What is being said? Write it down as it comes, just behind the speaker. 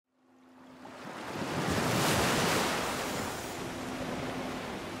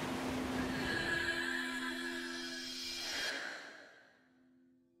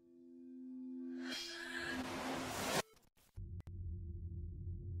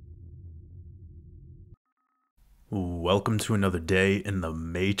Welcome to another day in the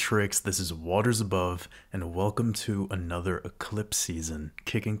Matrix. This is Waters Above, and welcome to another eclipse season,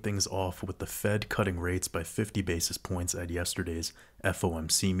 kicking things off with the Fed cutting rates by 50 basis points at yesterday's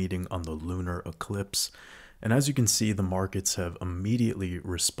FOMC meeting on the lunar eclipse. And as you can see, the markets have immediately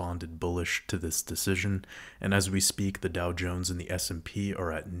responded bullish to this decision. And as we speak, the Dow Jones and the S&P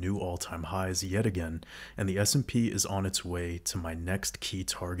are at new all-time highs yet again. And the S&P is on its way to my next key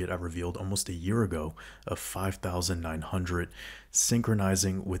target I revealed almost a year ago of 5,900,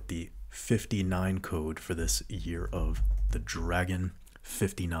 synchronizing with the 59 code for this year of the dragon.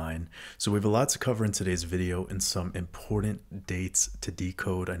 59. So we have a lot to cover in today's video and some important dates to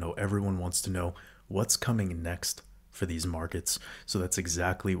decode. I know everyone wants to know what's coming next for these markets. So that's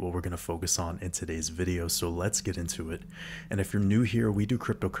exactly what we're going to focus on in today's video. So let's get into it. And if you're new here, we do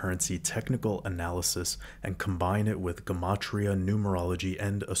cryptocurrency technical analysis and combine it with Gematria, Numerology,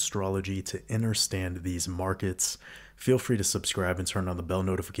 and Astrology to understand these markets. Feel free to subscribe and turn on the bell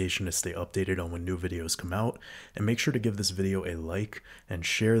notification to stay updated on when new videos come out. And make sure to give this video a like and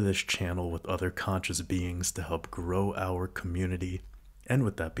share this channel with other conscious beings to help grow our community. And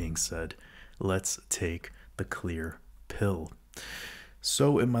with that being said, let's take the clear pill.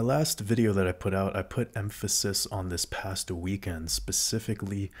 So in my last video that I put out, I put emphasis on this past weekend,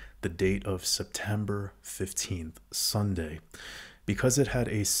 specifically the date of September 15th, Sunday, because it had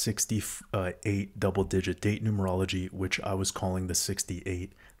a 68 double-digit date numerology, which I was calling the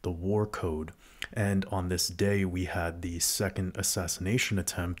 68, the war code. And on this day, we had the second assassination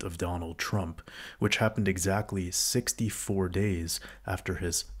attempt of Donald Trump, which happened exactly 64 days after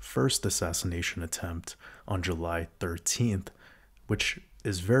his first assassination attempt on July 13th, which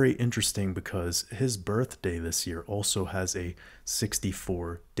is very interesting because his birthday this year also has a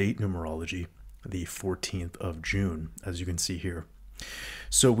 64 date numerology, the 14th of June, as you can see here.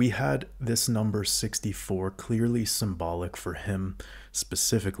 So we had this number 64 clearly symbolic for him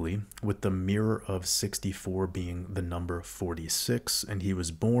specifically, with the mirror of 64 being the number 46, and he was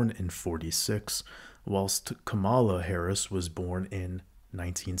born in 46, whilst Kamala Harris was born in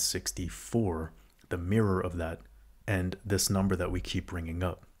 1964, the mirror of that, and this number that we keep bringing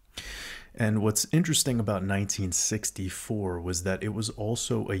up. And what's interesting about 1964 was that it was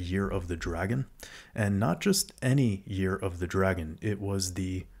also a year of the dragon, and not just any year of the dragon, it was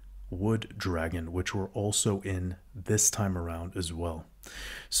the wood dragon, which we're also in this time around as well.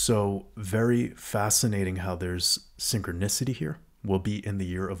 So very fascinating how there's synchronicity here. We'll be in the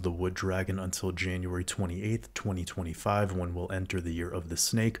year of the wood dragon until January 28th, 2025, when we'll enter the year of the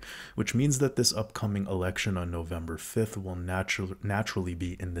snake, which means that this upcoming election on November 5th will naturally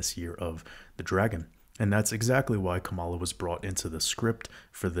be in this year of the dragon. And that's exactly why Kamala was brought into the script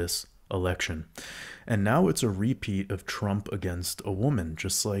for this election. And now it's a repeat of Trump against a woman,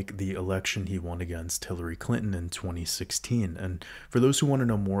 just like the election he won against Hillary Clinton in 2016. And for those who want to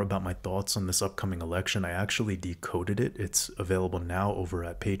know more about my thoughts on this upcoming election, I actually decoded it. It's available now over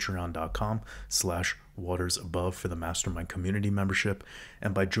at patreon.com/watersabove for the Mastermind community membership.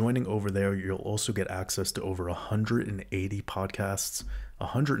 And by joining over there, you'll also get access to over 180 podcasts,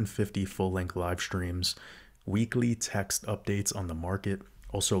 150 full-length live streams, weekly text updates on the market,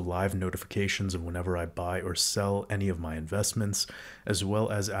 also live notifications of whenever I buy or sell any of my investments, as well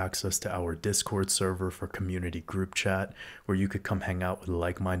as access to our Discord server for community group chat, where you could come hang out with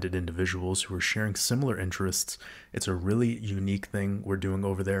like-minded individuals who are sharing similar interests. It's a really unique thing we're doing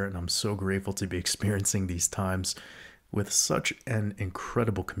over there, and I'm so grateful to be experiencing these times with such an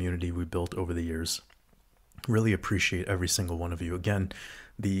incredible community we built over the years. Really appreciate every single one of you. Again,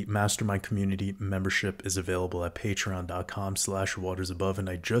 the Mastermind community membership is available at patreon.com/watersabove, and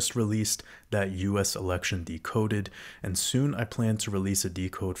I just released that US election decoded, and soon I plan to release a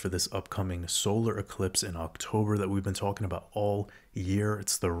decode for this upcoming solar eclipse in October that we've been talking about all year.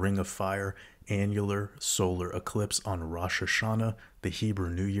 It's the Ring of Fire annular solar eclipse on Rosh Hashanah, the Hebrew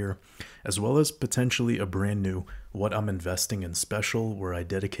New Year, as well as potentially a brand new What I'm Investing in special, where I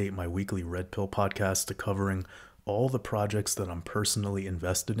dedicate my weekly Red Pill podcast to covering all the projects that I'm personally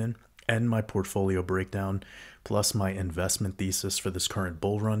invested in and my portfolio breakdown, plus my investment thesis for this current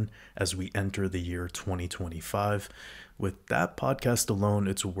bull run as we enter the year 2025. With that podcast alone,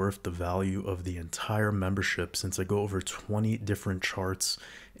 it's worth the value of the entire membership, since I go over 20 different charts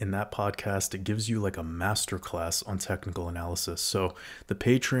in that podcast. It gives you like a masterclass on technical analysis. So the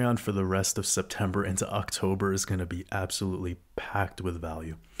Patreon for the rest of September into October is going to be absolutely packed with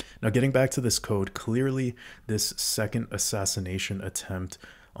value. Now, getting back to this code, clearly this second assassination attempt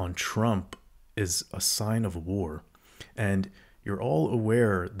on Trump is a sign of war. And you're all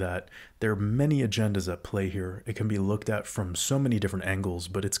aware that there are many agendas at play here. It can be looked at from so many different angles,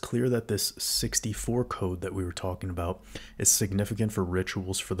 but it's clear that this 64 code that we were talking about is significant for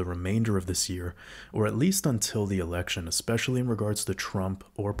rituals for the remainder of this year, or at least until the election, especially in regards to Trump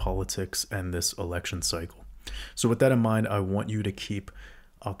or politics and this election cycle. So with that in mind, I want you to keep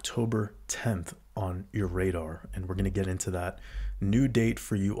October 10th on your radar, and we're going to get into that new date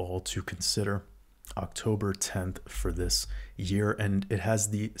for you all to consider. October 10th for this year, and it has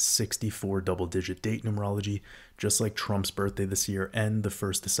the 64 double-digit date numerology, just like Trump's birthday this year and the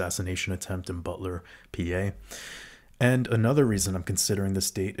first assassination attempt in Butler, PA. And another reason I'm considering this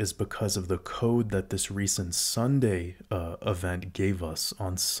date is because of the code that this recent Sunday event gave us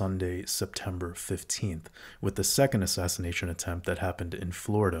on Sunday, September 15th, with the second assassination attempt that happened in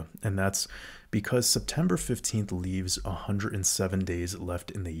Florida. And that's because September 15th leaves 107 days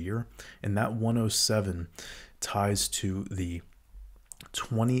left in the year, and that 107 ties to the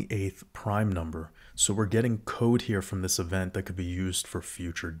 28th prime number. So we're getting code here from this event that could be used for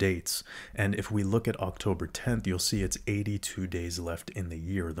future dates. And if we look at October 10th, you'll see it's 82 days left in the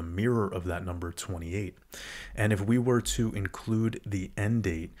year, the mirror of that number 28. And if we were to include the end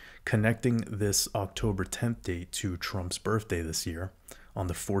date, connecting this October 10th date to Trump's birthday this year on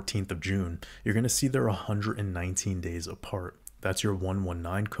the 14th of June, you're going to see they're 119 days apart. That's your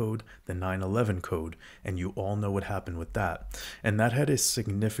 119 code, the 911 code, and you all know what happened with that. And that had a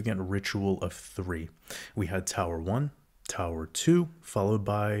significant ritual of 3. We had Tower 1, Tower 2, followed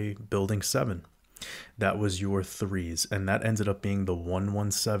by Building 7. That was your 3s, and that ended up being the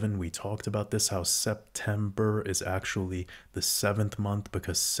 117. We talked about this, how September is actually the 7th month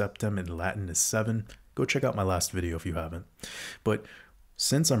because septem in Latin is 7. Go check out my last video if you haven't. But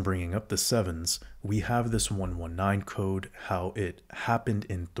since I'm bringing up the 7s, we have this 119 code, how it happened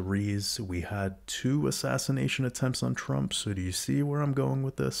in 3s. We had 2 assassination attempts on Trump. So do you see where I'm going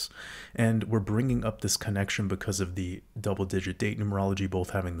with this? And we're bringing up this connection because of the double-digit date numerology,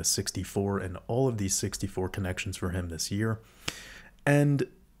 both having the 64 and all of these 64 connections for him this year. And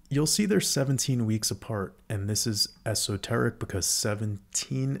you'll see they're 17 weeks apart. And this is esoteric because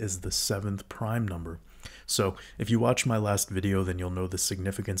 17 is the 7th prime number. So if you watch my last video, then you'll know the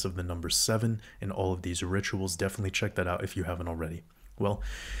significance of the number 7 in all of these rituals. Definitely check that out if you haven't already. Well,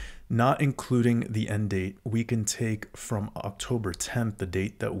 not including the end date, we can take from October 10th, the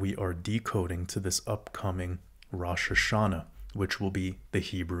date that we are decoding, to this upcoming Rosh Hashanah, which will be the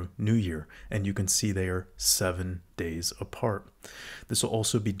Hebrew New Year. And you can see they are 7 days apart. This will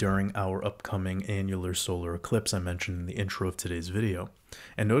also be during our upcoming annular solar eclipse I mentioned in the intro of today's video.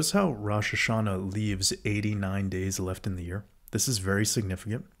 And notice how Rosh Hashanah leaves 89 days left in the year. This is very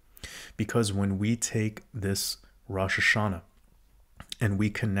significant because when we take this Rosh Hashanah and we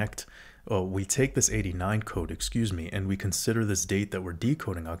take this 89 code, and we consider this date that we're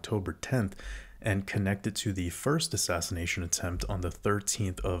decoding, October 10th, and connect it to the first assassination attempt on the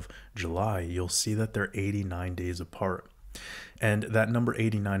 13th of July, you'll see that they're 89 days apart. And that number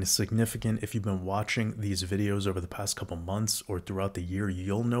 89 is significant. If you've been watching these videos over the past couple months or throughout the year,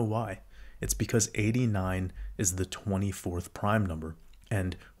 you'll know why. It's because 89 is the 24th prime number,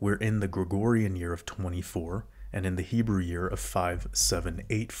 and we're in the Gregorian year of 24 and in the Hebrew year of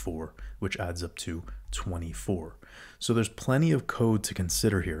 5784, which adds up to 24. So there's plenty of code to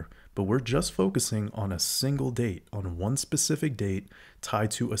consider here, but we're just focusing on a single date, on one specific date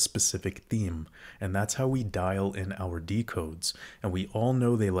tied to a specific theme. And that's how we dial in our decodes. And we all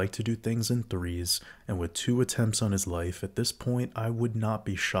know they like to do things in 3s. And with 2 attempts on his life, at this point, I would not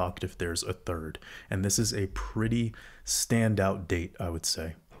be shocked if there's a 3rd. And this is a pretty standout date, I would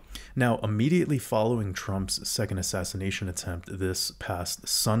say. Now, immediately following Trump's second assassination attempt this past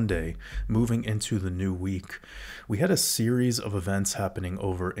Sunday, moving into the new week, we had a series of events happening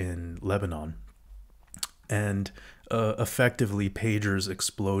over in Lebanon. And effectively pagers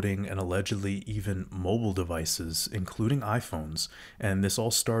exploding and allegedly even mobile devices, including iPhones. And this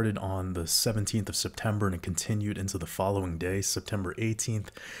all started on the 17th of September and it continued into the following day, September 18th.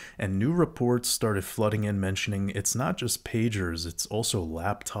 And new reports started flooding in mentioning it's not just pagers, it's also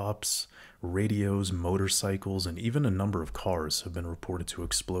laptops, radios, motorcycles, and even a number of cars have been reported to have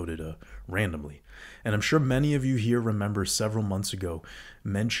exploded randomly. And I'm sure many of you here remember several months ago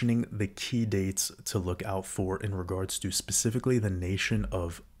mentioning the key dates to look out for in regards to specifically the nation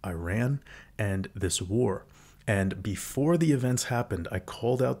of Iran and this war. And before the events happened, I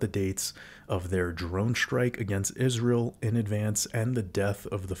called out the dates of their drone strike against Israel in advance and the death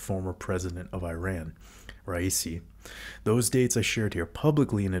of the former president of Iran, Raisi. Those dates I shared here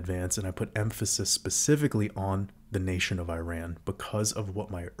publicly in advance, and I put emphasis specifically on the nation of Iran because of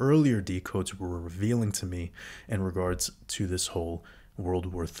what my earlier decodes were revealing to me in regards to this whole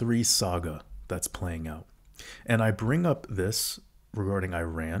World War III saga that's playing out. And I bring up this regarding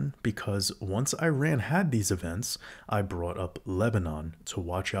Iran because once Iran had these events, I brought up Lebanon to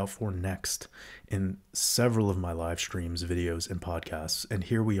watch out for next in several of my live streams, videos, and podcasts. And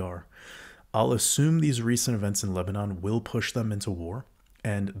here we are. I'll assume these recent events in Lebanon will push them into war.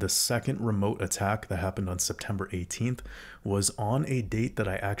 And the second remote attack that happened on September 18th was on a date that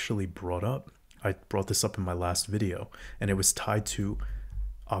I actually brought up. I brought this up in my last video, and it was tied to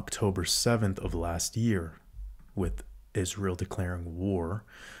October 7th of last year with Israel declaring war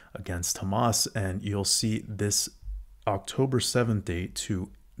against Hamas. And you'll see this October 7th date to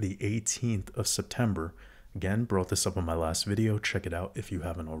the 18th of September. Again, brought this up in my last video. Check it out if you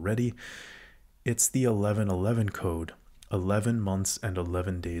haven't already. It's the 1111 code, 11 months and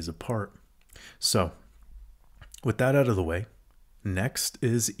 11 days apart. So with that out of the way, next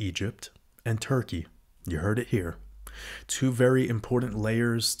is Egypt and Turkey. You heard it here. Two very important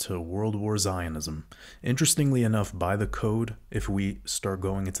layers to World War Zionism. Interestingly enough, by the code, if we start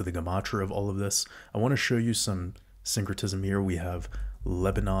going into the Gematria of all of this, I want to show you some syncretism here. We have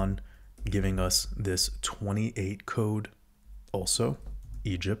Lebanon giving us this 28 code. Also,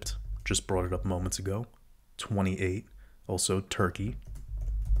 Egypt, just brought it up moments ago, 28. Also, Turkey,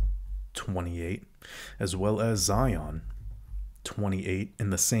 28, as well as Zion, 28 in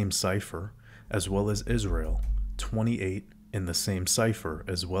the same cipher, as well as Israel, 28 in the same cipher,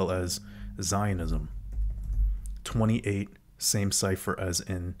 as well as Zionism, 28, same cipher as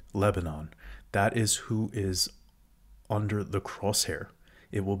in Lebanon. That is who is under the crosshair.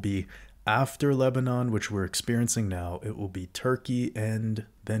 It will be after Lebanon, which we're experiencing now, it will be Turkey and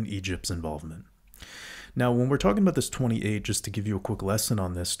then Egypt's involvement. Now, when we're talking about this 28, just to give you a quick lesson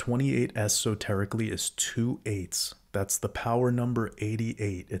on this, 28 esoterically is 2 8s. That's the power number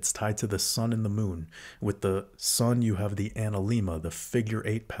 88. It's tied to the sun and the moon. With the sun, you have the analemma, the figure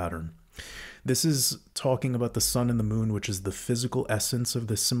 8 pattern. This is talking about the sun and the moon, which is the physical essence of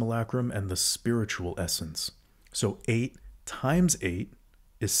the simulacrum and the spiritual essence. So 8 times 8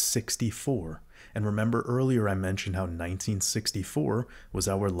 is 64. And remember earlier I mentioned how 1964 was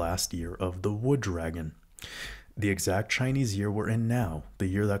our last year of the Wood Dragon. The exact Chinese year we're in now, the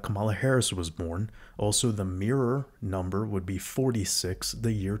year that Kamala Harris was born. Also, the mirror number would be 46,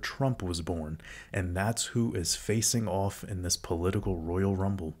 the year Trump was born. And that's who is facing off in this political Royal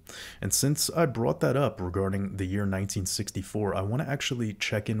Rumble. And since I brought that up regarding the year 1964, I want to actually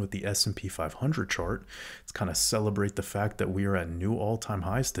check in with the S&P 500 chart. It's kind of celebrate the fact that we are at new all-time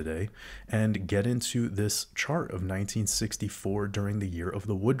highs today and get into this chart of 1964 during the year of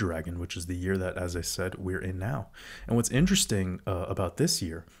the Wood Dragon, which is the year that, as I said, we're in now. And what's interesting about this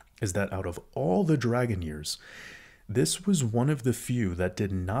year is that out of all the dragon years, this was one of the few that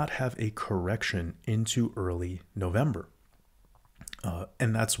did not have a correction into early November.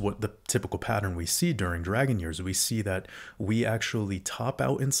 And that's what the typical pattern we see during dragon years. We see that we actually top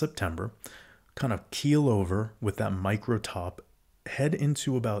out in September, kind of keel over with that micro top, head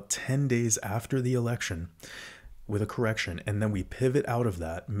into about 10 days after the election with a correction, and then we pivot out of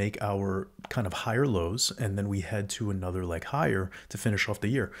that, make our kind of higher lows, and then we head to another leg higher to finish off the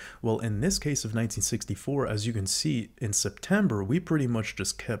year. Well, in this case of 1964, as you can see, in September, we pretty much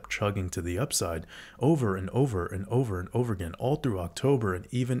just kept chugging to the upside over and over and over and over again, all through October, and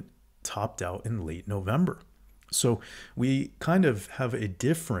even topped out in late November. So we kind of have a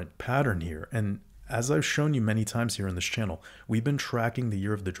different pattern here. And as I've shown you many times here on this channel, we've been tracking the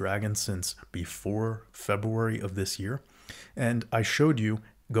year of the dragon since before February of this year. And I showed you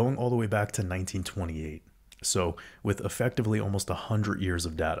going all the way back to 1928. So with effectively almost 100 years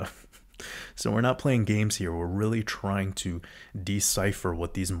of data. So we're not playing games here. We're really trying to decipher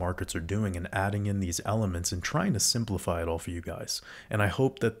what these markets are doing and adding in these elements and trying to simplify it all for you guys. And I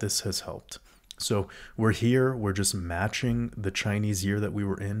hope that this has helped. So we're here, we're just matching the Chinese year that we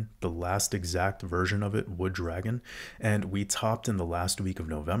were in, the last exact version of it, Wood Dragon, and we topped in the last week of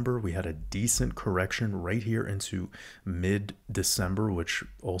November. We had a decent correction right here into mid-December, which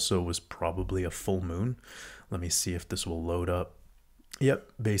also was probably a full moon. Let me see if this will load up.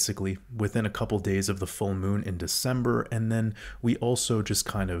 Yep, basically within a couple days of the full moon in December, and then we also just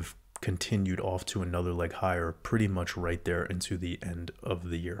kind of continued off to another leg higher pretty much right there into the end of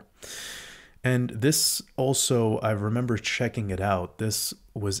the year. And this also, I remember checking it out. This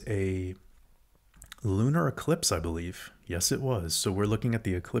was a lunar eclipse, I believe. Yes, it was. So we're looking at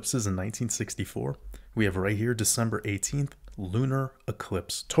the eclipses in 1964. We have right here, December 18th, lunar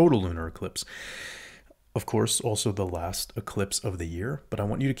eclipse, total lunar eclipse. Of course, also the last eclipse of the year, but I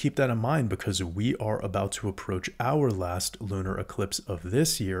want you to keep that in mind because we are about to approach our last lunar eclipse of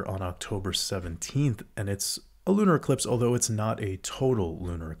this year on October 17th, and it's a lunar eclipse, although it's not a total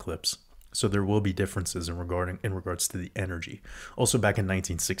lunar eclipse. So there will be differences in regards to the energy. Also, back in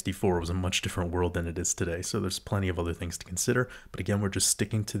 1964, it was a much different world than it is today, so there's plenty of other things to consider, but again, we're just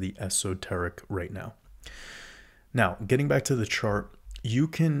sticking to the esoteric right now. Now, getting back to the chart, you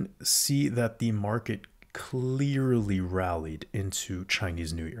can see that the market clearly rallied into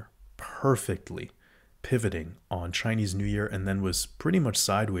Chinese New Year, perfectly pivoting on Chinese New Year, and then was pretty much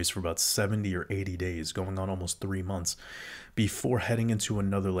sideways for about 70 or 80 days, going on almost 3 months, before heading into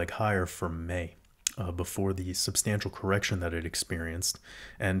another leg higher for May, before the substantial correction that it experienced,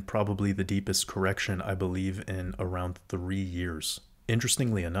 and probably the deepest correction, I believe, in around 3 years.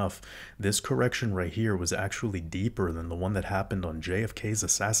 Interestingly enough, this correction right here was actually deeper than the one that happened on JFK's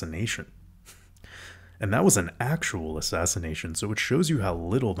assassination. And that was an actual assassination, so it shows you how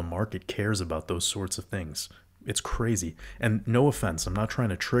little the market cares about those sorts of things. It's crazy. And no offense, I'm not trying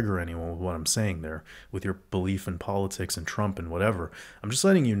to trigger anyone with what I'm saying there, with your belief in politics and Trump and whatever. I'm just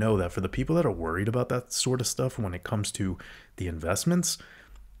letting you know that for the people that are worried about that sort of stuff when it comes to the investments,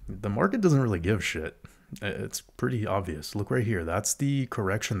 the market doesn't really give shit. It's pretty obvious. Look right here. That's the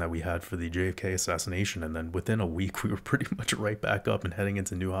correction that we had for the JFK assassination. And then within a week, we were pretty much right back up and heading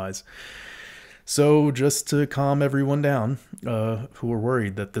into new highs. So just to calm everyone down who are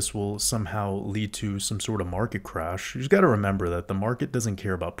worried that this will somehow lead to some sort of market crash, you just got to remember that the market doesn't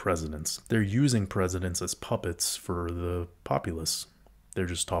care about presidents. They're using presidents as puppets for the populace. They're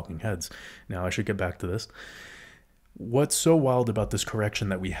just talking heads. Now, I should get back to this. What's so wild about this correction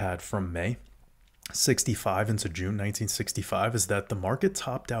that we had from May 65 into June 1965 is that the market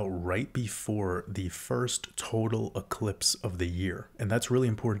topped out right before the first total eclipse of the year. And that's really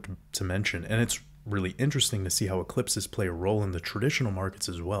important to mention. And it's really interesting to see how eclipses play a role in the traditional markets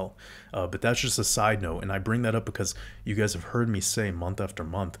as well. But that's just a side note. And I bring that up because you guys have heard me say month after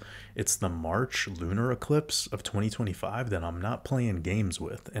month, it's the March lunar eclipse of 2025 that I'm not playing games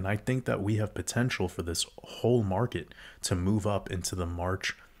with. And I think that we have potential for this whole market to move up into the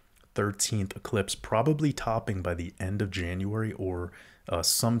March 13th eclipse, probably topping by the end of January or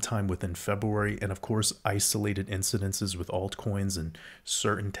sometime within February. And of course, isolated incidences with altcoins and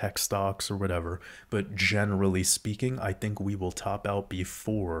certain tech stocks or whatever. But generally speaking, I think we will top out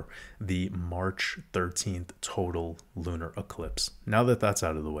before the March 13th total lunar eclipse. Now that that's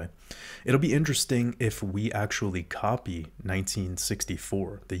out of the way, it'll be interesting if we actually copy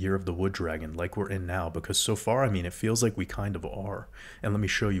 1964, the year of the wood dragon, like we're in now, because so far, I mean, it feels like we kind of are. And let me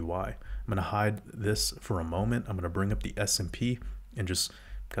show you why. I'm going to hide this for a moment. I'm going to bring up the S&P and just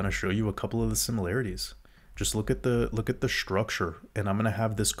kind of show you a couple of the similarities. Just look at the structure, and I'm going to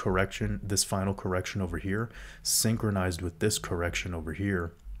have this correction, this final correction over here, synchronized with this correction over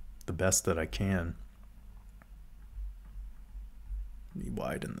here, the best that I can. Let me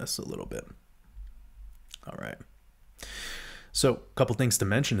widen this a little bit. All right. So a couple things to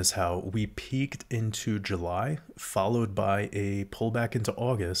mention is how we peaked into July, followed by a pullback into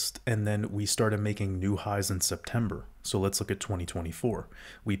August, and then we started making new highs in September. So let's look at 2024.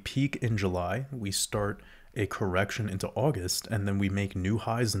 We peak in July, we start a correction into August, and then we make new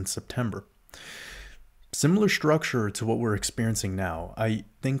highs in September. Similar structure to what we're experiencing now. I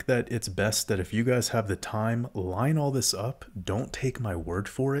think that it's best that if you guys have the time, line all this up. Don't take my word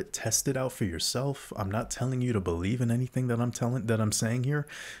for it. Test it out for yourself. I'm not telling you to believe in anything that I'm saying here.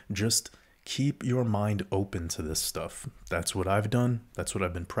 Just keep your mind open to this stuff. That's what I've done. That's what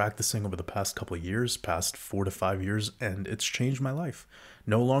I've been practicing over the past couple of years, past 4 to 5 years, and it's changed my life.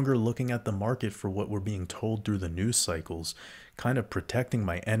 No longer looking at the market for what we're being told through the news cycles, kind of protecting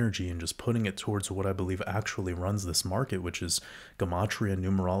my energy and just putting it towards what I believe actually runs this market, which is Gematria,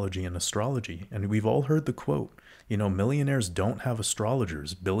 Numerology, and Astrology. And we've all heard the quote, you know, millionaires don't have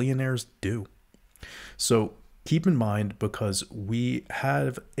astrologers, billionaires do. So keep in mind, because we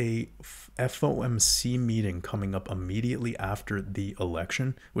have a FOMC meeting coming up immediately after the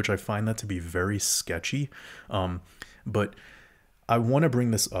election, which I find that to be very sketchy. But I want to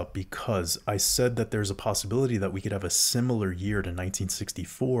bring this up because I said that there's a possibility that we could have a similar year to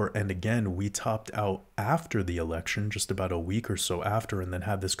 1964. And again, we topped out after the election, just about a week or so after, and then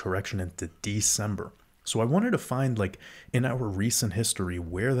had this correction into December. So I wanted to find, like, in our recent history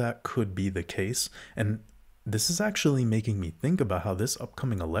where that could be the case. And this is actually making me think about how this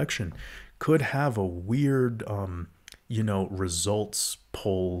upcoming election could have a weird, results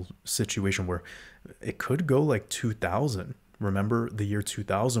poll situation where it could go like 2000. Remember the year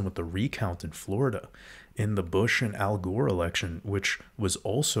 2000 with the recount in Florida in the Bush and Al Gore election, which was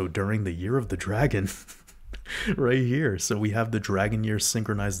also during the year of the dragon. right here. So we have the dragon year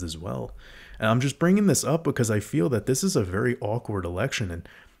synchronized as well. And I'm just bringing this up because I feel that this is a very awkward election and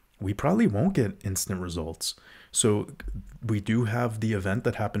we probably won't get instant results. So we do have the event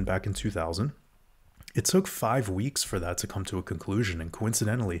that happened back in 2000. It took 5 weeks for that to come to a conclusion, and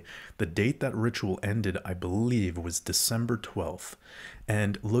coincidentally, the date that ritual ended, I believe, was December 12th.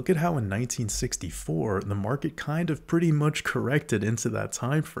 And look at how in 1964, the market kind of pretty much corrected into that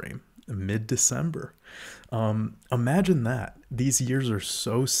time frame, mid-December. Imagine that. These years are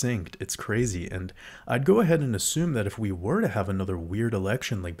so synced. It's crazy. And I'd go ahead and assume that if we were to have another weird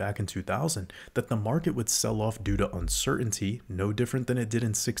election like back in 2000, that the market would sell off due to uncertainty, no different than it did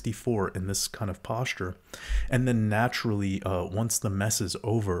in 64 in this kind of posture. And then naturally, once the mess is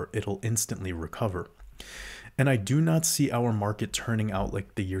over, it'll instantly recover. And I do not see our market turning out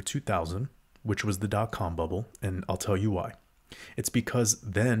like the year 2000, which was the dot-com bubble, and I'll tell you why. It's because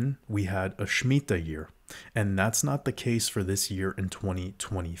then we had a Shemitah year, and that's not the case for this year in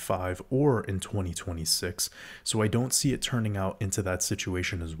 2025 or in 2026. So I don't see it turning out into that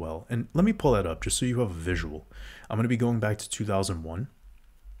situation as well. And let me pull that up just so you have a visual. I'm going to be going back to 2001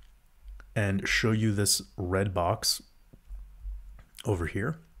 and show you this red box over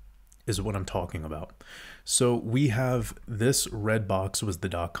here is what I'm talking about. So we have this red box was the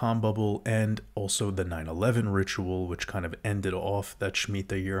dot-com bubble and also the 9/11 ritual, which kind of ended off that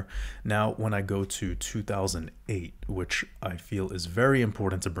Shemitah year. Now, when I go to 2008, which I feel is very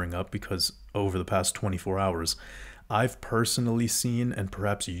important to bring up because over the past 24 hours, I've personally seen, and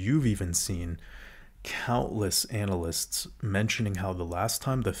perhaps you've even seen, countless analysts mentioning how the last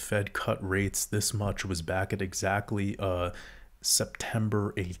time the Fed cut rates this much was back at exactly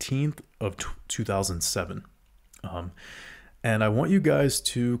September 18th of 2007. And I want you guys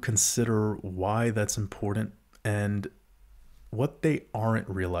to consider why that's important and what they aren't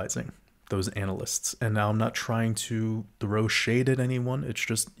realizing, those analysts. And now I'm not trying to throw shade at anyone. It's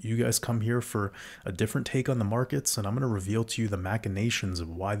just you guys come here for a different take on the markets, and I'm going to reveal to you the machinations of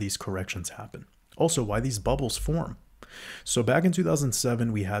why these corrections happen. Also, why these bubbles form. So back in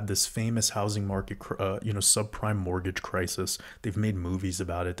 2007, we had this famous housing market, subprime mortgage crisis. They've made movies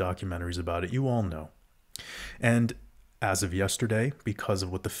about it, documentaries about it. You all know. And as of yesterday, because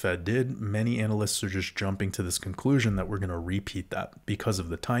of what the Fed did, many analysts are just jumping to this conclusion that we're going to repeat that because of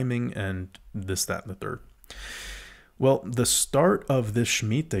the timing and this, that, and the third. Well, the start of this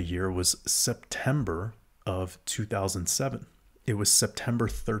Shemitah year was September of 2007. It was September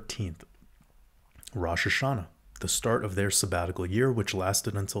 13th, Rosh Hashanah, the start of their sabbatical year, which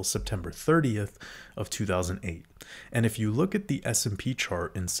lasted until September 30th of 2008. And if you look at the S&P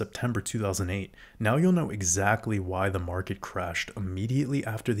chart in September 2008, now you'll know exactly why the market crashed immediately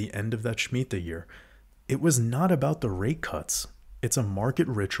after the end of that Shemitah year. It was not about the rate cuts. It's a market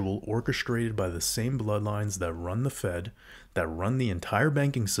ritual orchestrated by the same bloodlines that run the Fed, that run the entire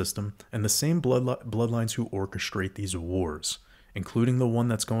banking system, and the same bloodlines who orchestrate these wars, including the one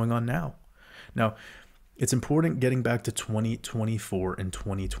that's going on now. Now, it's important getting back to 2024 and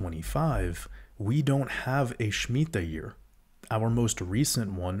 2025, we don't have a Shemitah year. Our most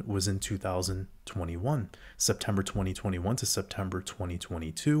recent one was in 2021, September 2021 to September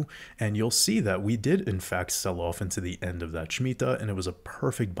 2022. And you'll see that we did, in fact, sell off into the end of that Shemitah, and it was a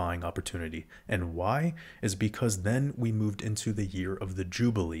perfect buying opportunity. And why? Is because then we moved into the year of the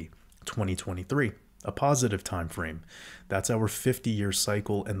Jubilee, 2023. A positive time frame. That's our 50-year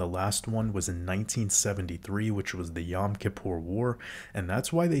cycle, and the last one was in 1973, which was the Yom Kippur War, and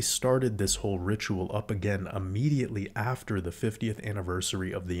that's why they started this whole ritual up again immediately after the 50th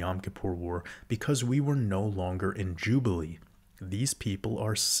anniversary of the Yom Kippur War, because we were no longer in Jubilee. These people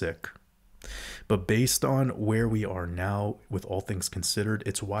are sick. But based on where we are now, with all things considered,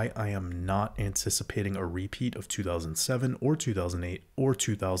 it's why I am not anticipating a repeat of 2007 or 2008 or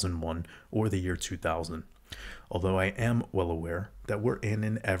 2001 or the year 2000. Although I am well aware that we're in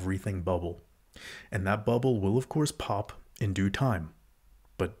an everything bubble. And that bubble will, of course, pop in due time.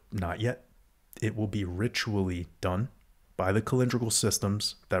 But not yet. It will be ritually done by the calendrical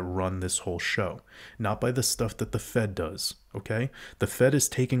systems that run this whole show, not by the stuff that the Fed does, okay? The Fed is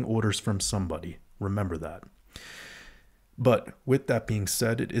taking orders from somebody. Remember that. But with that being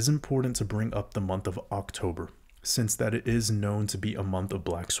said, it is important to bring up the month of October, since that it is known to be a month of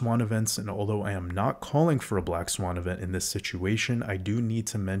Black Swan events, and although I am not calling for a Black Swan event in this situation, I do need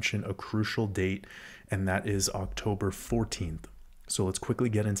to mention a crucial date, and that is October 14th. So let's quickly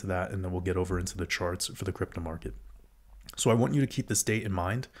get into that, and then we'll get over into the charts for the crypto market. So I want you to keep this date in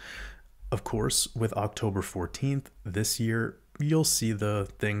mind. Of course, with October 14th this year, you'll see the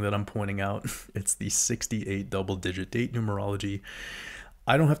thing that I'm pointing out. It's the 68 double-digit date numerology.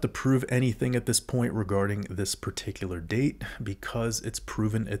 I don't have to prove anything at this point regarding this particular date because it's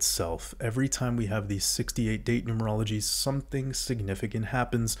proven itself. Every time we have these 68 date numerologies, something significant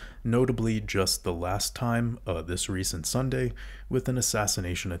happens, notably just the last time, this recent Sunday, with an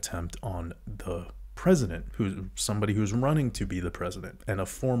assassination attempt on the president, who's somebody who's running to be the president and a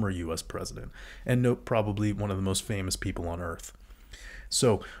former US president, and probably one of the most famous people on earth.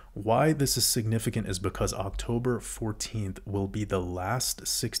 So why this is significant is because October 14th will be the last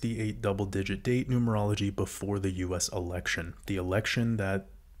 68 double-digit date numerology before the US election, the election that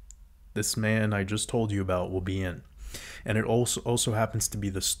this man I just told you about will be in. And it also happens to be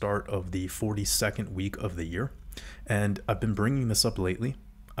the start of the 42nd week of the year. And I've been bringing this up lately.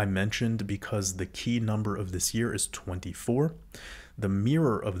 I mentioned because the key number of this year is 24. The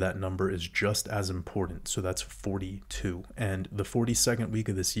mirror of that number is just as important, so that's 42. And the 42nd week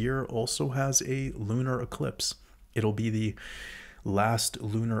of this year also has a lunar eclipse. It'll be the last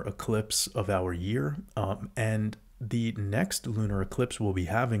lunar eclipse of our year, and the next lunar eclipse we'll be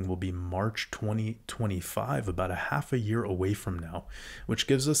having will be March 2025, about a half a year away from now, which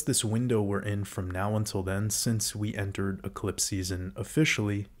gives us this window we're in from now until then, since we entered eclipse season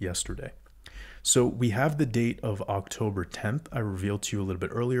officially yesterday. So we have the date of October 10th, I revealed to you a little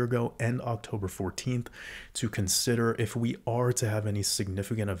bit earlier ago, and October 14th to consider if we are to have any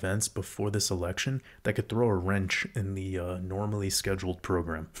significant events before this election that could throw a wrench in the normally scheduled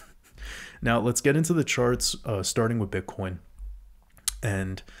program. Now let's get into the charts, starting with Bitcoin,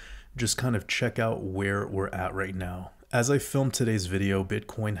 and just kind of check out where we're at right now. As I filmed today's video,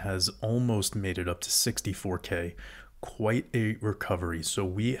 Bitcoin has almost made it up to 64K. Quite a recovery. So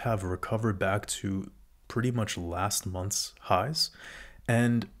we have recovered back to pretty much last month's highs,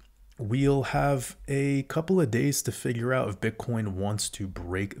 and we'll have a couple of days to figure out if Bitcoin wants to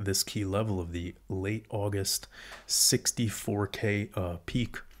break this key level of the late August 64K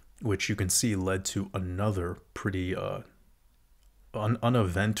peak, which you can see led to another pretty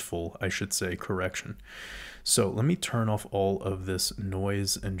uneventful, I should say, correction. So let me turn off all of this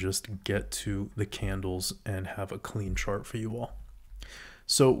noise and just get to the candles and have a clean chart for you all.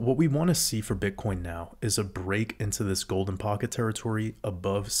 So what we want to see for Bitcoin now is a break into this golden pocket territory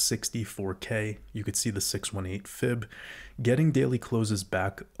above 64K. You could see the 618 fib. Getting daily closes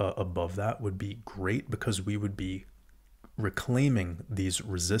back above that would be great, because we would be reclaiming these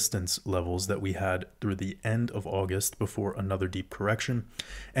resistance levels that we had through the end of August before another deep correction,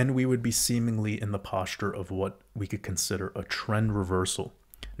 and we would be seemingly in the posture of what we could consider a trend reversal.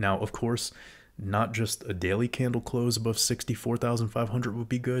 Now, of course, not just a daily candle close above 64,500 would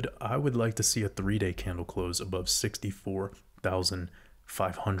be good. I would like to see a 3-day candle close above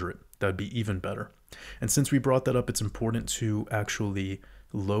 64,500. That'd be even better. And since we brought that up, it's important to actually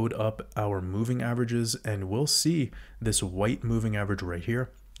load up our moving averages, and we'll see this white moving average right here.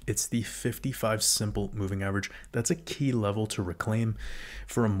 It's the 55 simple moving average. That's a key level to reclaim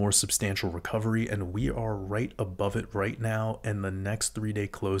for a more substantial recovery, and we are right above it right now, and the next 3-day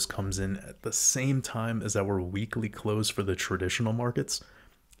close comes in at the same time as our weekly close for the traditional markets,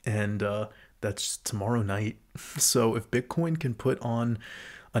 and that's tomorrow night. So if Bitcoin can put on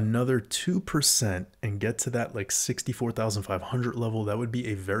another 2% and get to that like 64,500 level, that would be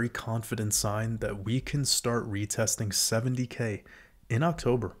a very confident sign that we can start retesting 70K in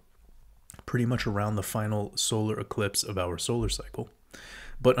October, pretty much around the final solar eclipse of our solar cycle.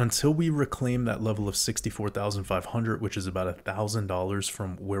 But until we reclaim that level of 64,500, which is about $1,000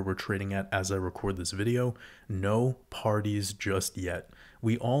 from where we're trading at as I record this video, no parties just yet.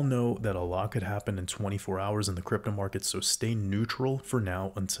 We all know that a lot could happen in 24 hours in the crypto market, so stay neutral for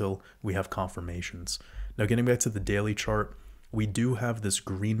now until we have confirmations. Now, getting back to the daily chart, we do have this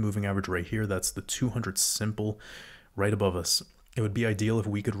green moving average right here. That's the 200 simple right above us. It would be ideal if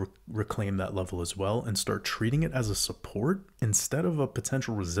we could reclaim that level as well and start treating it as a support instead of a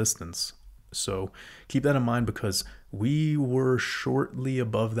potential resistance. So keep that in mind, because we were shortly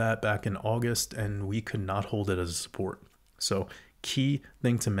above that back in August and we could not hold it as a support. So key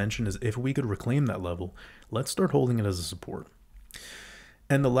thing to mention is if we could reclaim that level, let's start holding it as a support.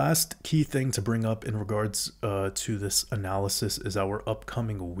 And the last key thing to bring up in regards to this analysis is our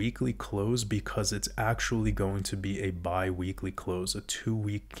upcoming weekly close, because it's actually going to be a bi-weekly close, a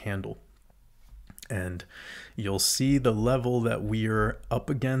 2-week candle. And you'll see the level that we're up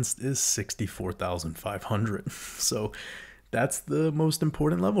against is 64,500. So that's the most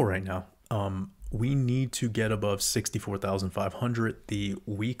important level right now. We need to get above 64,500. The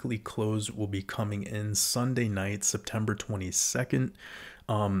weekly close will be coming in Sunday night, September 22nd.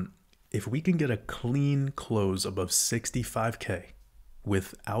 If we can get a clean close above 65K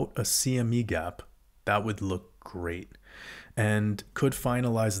without a CME gap, that would look great. and could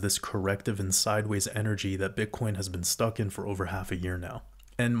finalize this corrective and sideways energy that Bitcoin has been stuck in for over half a year now.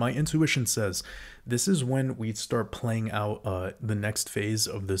 And my intuition says this is when we start playing out the next phase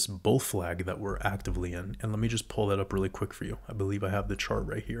of this bull flag that we're actively in. And let me just pull that up really quick for you. I believe I have the chart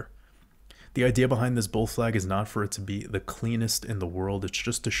right here. The idea behind this bull flag is not for it to be the cleanest in the world. It's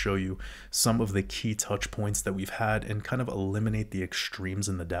just to show you some of the key touch points that we've had and kind of eliminate the extremes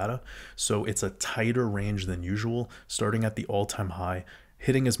in the data. So it's a tighter range than usual, starting at the all-time high,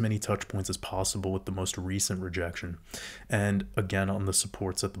 hitting as many touch points as possible with the most recent rejection. And again, on the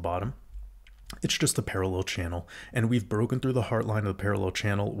supports at the bottom, it's just a parallel channel, and we've broken through the heart line of the parallel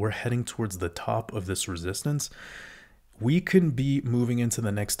channel. We're heading towards the top of this resistance. We can be moving into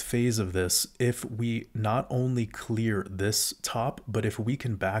the next phase of this if we not only clear this top, but if we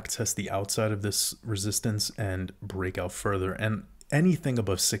can backtest the outside of this resistance and break out further. And anything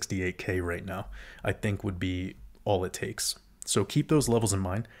above 68K right now, I think would be all it takes. So keep those levels in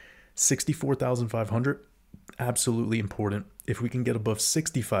mind. 64,500, absolutely important. If we can get above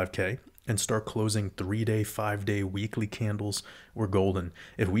 65K and start closing 3-day, 5-day, weekly candles, we're golden.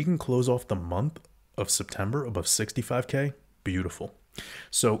 If we can close off the month of September above 65K, beautiful.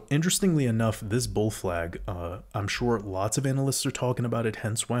 So interestingly enough, this bull flag, I'm sure lots of analysts are talking about it,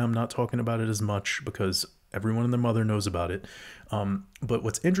 hence why I'm not talking about it as much, because everyone and their mother knows about it. But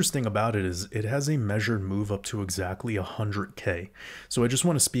what's interesting about it is it has a measured move up to exactly 100K. So I just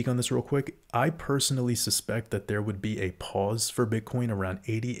want to speak on this real quick. I personally suspect that there would be a pause for Bitcoin around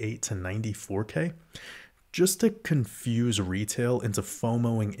 88 to 94K, just to confuse retail into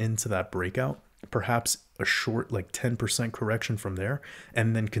FOMOing into that breakout. Perhaps a short like 10% correction from there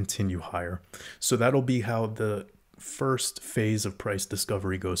and then continue higher. So that'll be how the first phase of price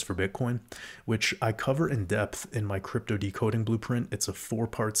discovery goes for Bitcoin, which I cover in depth in my crypto decoding blueprint. It's a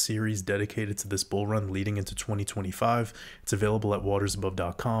 4-part series dedicated to this bull run leading into 2025. It's available at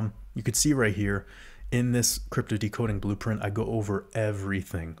watersabove.com. You can see right here in this crypto decoding blueprint, I go over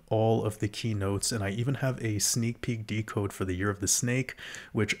everything, all of the keynotes, and I even have a sneak peek decode for the year of the snake,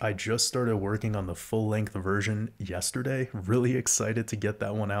 which I just started working on the full length version yesterday. Really excited to get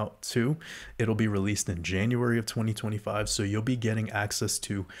that one out too. It'll be released in January of 2025. So you'll be getting access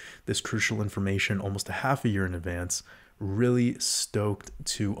to this crucial information almost a half a year in advance. Really stoked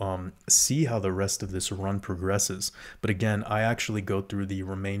to see how the rest of this run progresses. But again, I actually go through the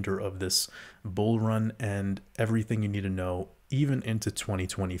remainder of this bull run and everything you need to know even into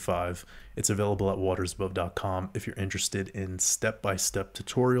 2025. It's available at watersabove.com if you're interested in step-by-step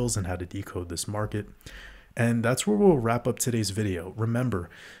tutorials and how to decode this market. And that's where we'll wrap up today's video. Remember,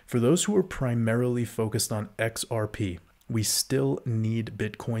 for those who are primarily focused on XRP, we still need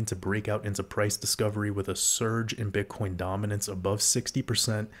Bitcoin to break out into price discovery with a surge in Bitcoin dominance above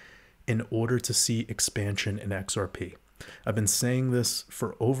 60% in order to see expansion in XRP. I've been saying this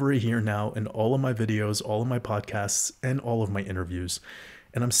for over a year now in all of my videos, all of my podcasts, and all of my interviews,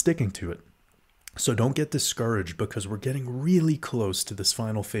 and I'm sticking to it. So don't get discouraged because we're getting really close to this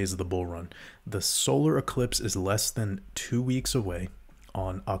final phase of the bull run. The solar eclipse is less than 2 weeks away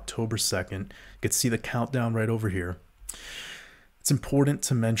on October 2nd. You can see the countdown right over here. It's important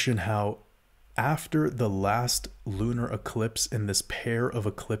to mention how after the last lunar eclipse in this pair of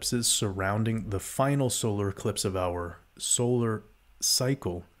eclipses surrounding the final solar eclipse of our solar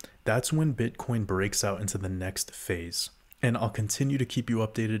cycle, that's when Bitcoin breaks out into the next phase. And I'll continue to keep you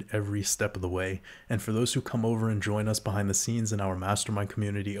updated every step of the way. And for those who come over and join us behind the scenes in our mastermind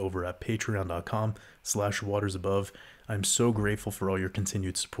community over at patreon.com/watersabove, I'm so grateful for all your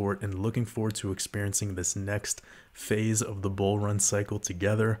continued support and looking forward to experiencing this next phase of the bull run cycle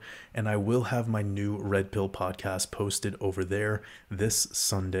together. And I will have my new Red Pill podcast posted over there this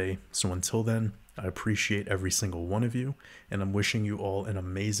Sunday. So until then, I appreciate every single one of you, and I'm wishing you all an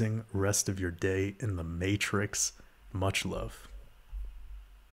amazing rest of your day in the Matrix. Much love.